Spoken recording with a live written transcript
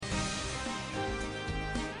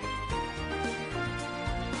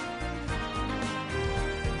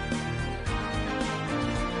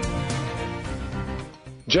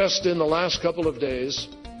Just in the last couple of days,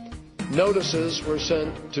 notices were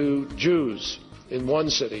sent to Jews in one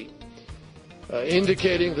city,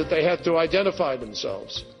 indicating that they had to identify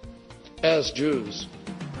themselves as Jews.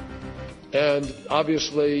 And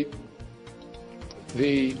obviously,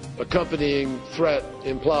 the accompanying threat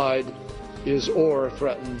implied is or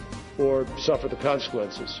threaten or suffer the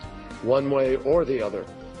consequences, one way or the other.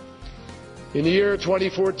 In the year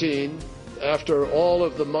 2014, after all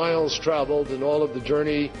of the miles traveled and all of the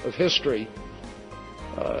journey of history,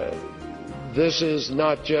 this is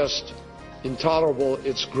not just intolerable,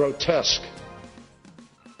 it's grotesque.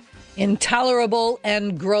 Intolerable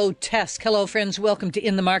and grotesque. Hello, friends. Welcome to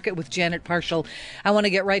In the Market with Janet Parshall. I want to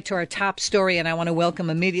get right to our top story, and I want to welcome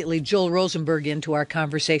immediately Joel Rosenberg into our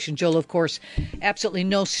conversation. Joel, of course, absolutely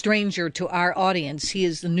no stranger to our audience. He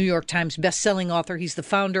is the New York Times bestselling author. He's the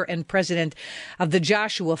founder and president of the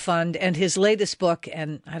Joshua Fund, and his latest book,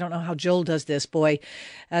 and I don't know how Joel does this, boy,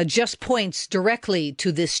 just points directly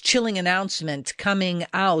to this chilling announcement coming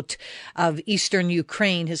out of eastern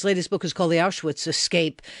Ukraine. His latest book is called The Auschwitz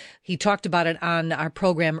Escape. He talked about it on our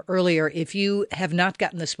program earlier. If you have not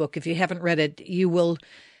gotten this book, if you haven't read it, you will,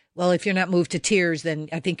 well, if you're not moved to tears, then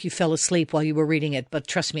I think you fell asleep while you were reading it. But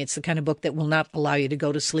trust me, it's the kind of book that will not allow you to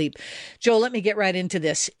go to sleep. Joel, let me get right into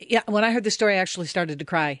this. Yeah, when I heard the story, I actually started to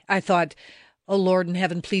cry. I thought, oh, Lord in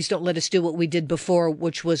heaven, please don't let us do what we did before,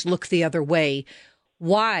 which was look the other way.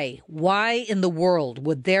 Why? Why in the world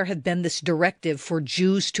would there have been this directive for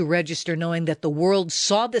Jews to register, knowing that the world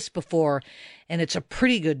saw this before, and it's a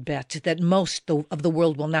pretty good bet that most of the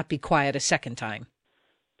world will not be quiet a second time?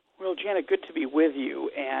 Well, Janet, good to be with you,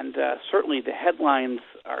 and certainly the headlines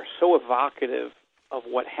are so evocative of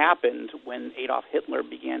what happened when Adolf Hitler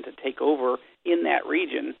began to take over in that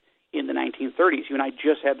region in the 1930s. You and I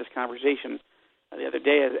just had this conversation the other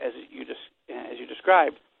day, as you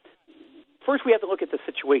described. First, we have to look at the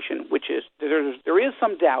situation, which is there is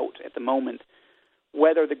some doubt at the moment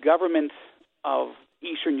whether the government of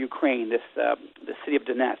eastern Ukraine, the city of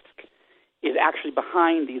Donetsk, is actually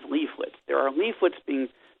behind these leaflets. There are leaflets being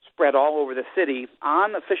spread all over the city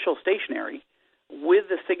on official stationery with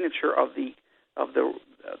the signature of the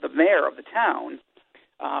mayor of the town,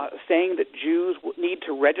 saying that Jews need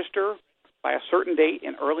to register by a certain date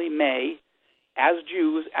in early May as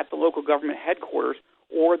Jews at the local government headquarters,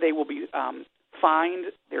 or they will be fined,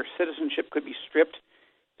 their citizenship could be stripped,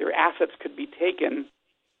 their assets could be taken,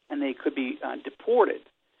 and they could be deported.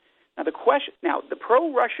 Now, the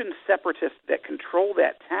pro-Russian separatists that control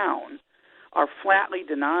that town are flatly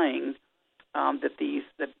denying that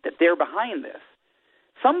they're behind this.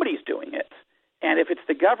 Somebody's doing it, and if it's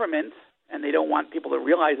the government, and they don't want people to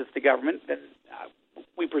realize it's the government, then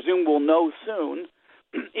we presume we'll know soon.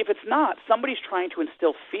 If it's not, somebody's trying to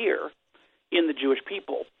instill fear in the Jewish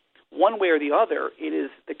people. One way or the other, it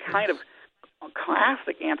is the kind of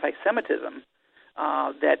classic anti-Semitism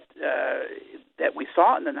that we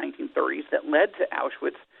saw in the 1930s that led to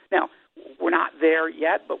Auschwitz. Now, we're not there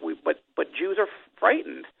yet, but Jews are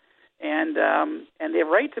frightened, and they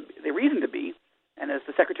have reason to be. And as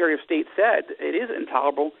the Secretary of State said, it is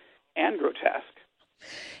intolerable and grotesque.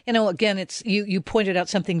 You know, again, it's you pointed out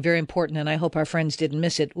something very important, and I hope our friends didn't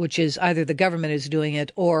miss it, which is either the government is doing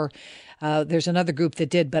it or there's another group that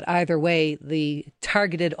did. But either way, the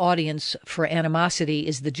targeted audience for animosity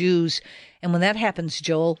is the Jews. And when that happens,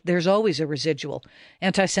 Joel, there's always a residual.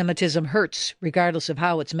 Anti-Semitism hurts regardless of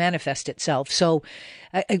how it's manifest itself. So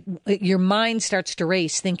your mind starts to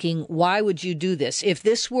race thinking, why would you do this? If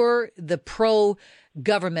this were the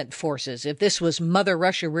pro-government forces, if this was Mother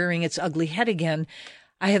Russia rearing its ugly head again,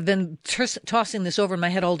 I have been tossing this over in my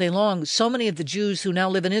head all day long. So many of the Jews who now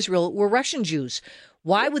live in Israel were Russian Jews.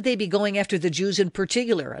 Why would they be going after the Jews in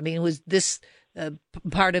particular? I mean, was this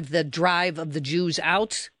part of the drive of the Jews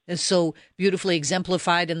out, as so beautifully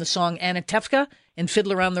exemplified in the song Anatevka and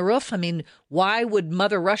Fiddler on the Roof? I mean, why would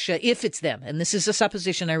Mother Russia, if it's them, and this is a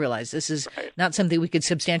supposition, I realize, this is not something we could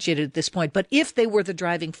substantiate at this point, but if they were the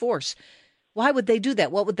driving force, why would they do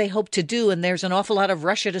that? What would they hope to do? And there's an awful lot of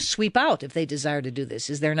Russia to sweep out if they desire to do this,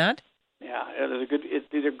 is there not? Yeah,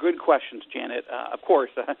 these are good questions, Janet. Of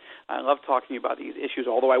course, I love talking about these issues,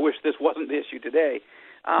 although I wish this wasn't the issue today.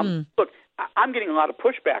 Look, I'm getting a lot of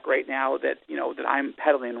pushback right now that I'm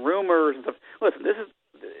peddling rumors and stuff. Listen,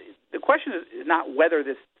 the question is not whether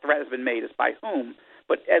this threat has been made, it's by whom.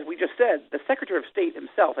 But as we just said, the Secretary of State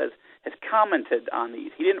himself has commented on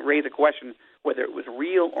these. He didn't raise a question whether it was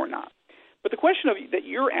real or not. But the question that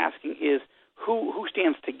you're asking is who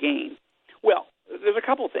stands to gain? Well, there's a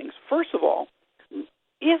couple of things. First of all,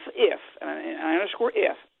 if and I underscore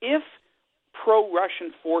if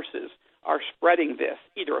pro-Russian forces are spreading this,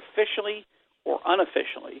 either officially or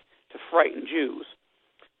unofficially to frighten Jews.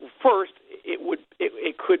 First,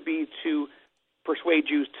 it could be to persuade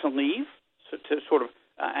Jews to leave, so to sort of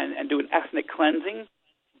and do an ethnic cleansing,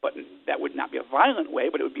 but that would not be a violent way,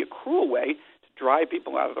 but it would be a cruel way to drive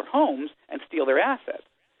people out of their homes and steal their assets.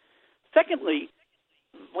 Secondly,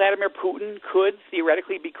 Vladimir Putin could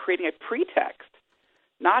theoretically be creating a pretext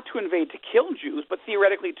not to invade to kill Jews, but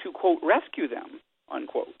theoretically to, quote, rescue them,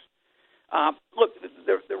 unquote. Look,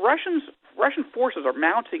 the Russian forces are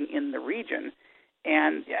mounting in the region,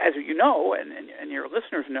 and as you know, and your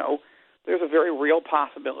listeners know, there's a very real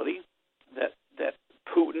possibility that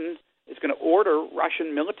Putin is going to order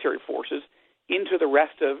Russian military forces into the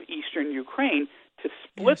rest of eastern Ukraine to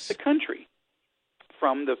split the country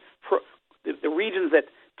from the regions that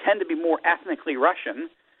tend to be more ethnically Russian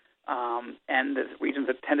and the regions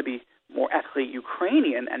that tend to be more ethnically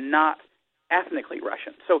Ukrainian and not ethnically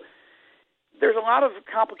Russian. So there's a lot of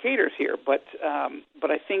complicators here, but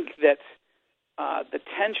I think that the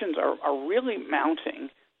tensions are really mounting,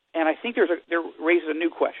 and I think there raises a new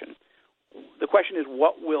question. The question is,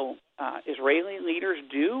 what will Israeli leaders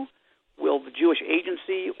do? Will the Jewish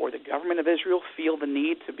Agency or the government of Israel feel the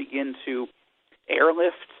need to begin to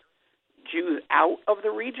airlift Jews out of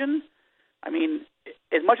the region? I mean,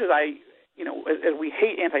 as much as as we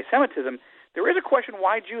hate anti-Semitism, there is a question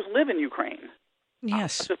why Jews live in Ukraine.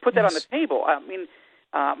 Yes. Just put that on the table. I mean,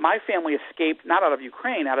 my family escaped not out of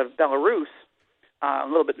Ukraine, out of Belarus, a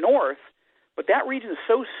little bit north, but that region is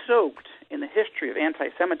so soaked in the history of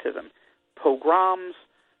anti-Semitism, pogroms,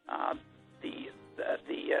 the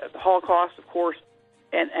Holocaust, of course,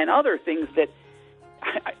 and other things that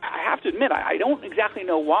I have to admit I don't exactly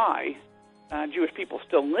know why Jewish people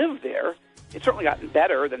still live there. It's certainly gotten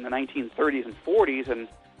better than the 1930s and 40s,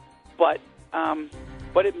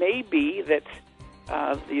 but it may be that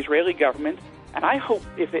the Israeli government, and I hope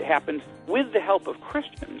if it happens with the help of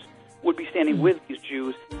Christians, would be standing with these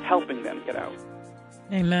Jews, helping them get out.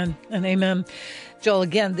 Amen and amen. Joel,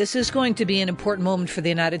 again, this is going to be an important moment for the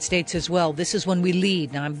United States as well. This is when we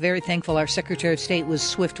lead. Now, I'm very thankful our Secretary of State was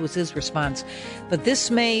swift with his response. But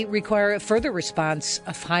this may require a further response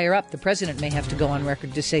higher up. The president may have to go on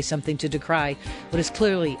record to say something to decry what is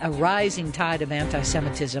clearly a rising tide of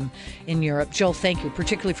anti-Semitism in Europe. Joel, thank you,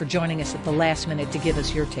 particularly for joining us at the last minute to give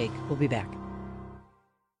us your take. We'll be back.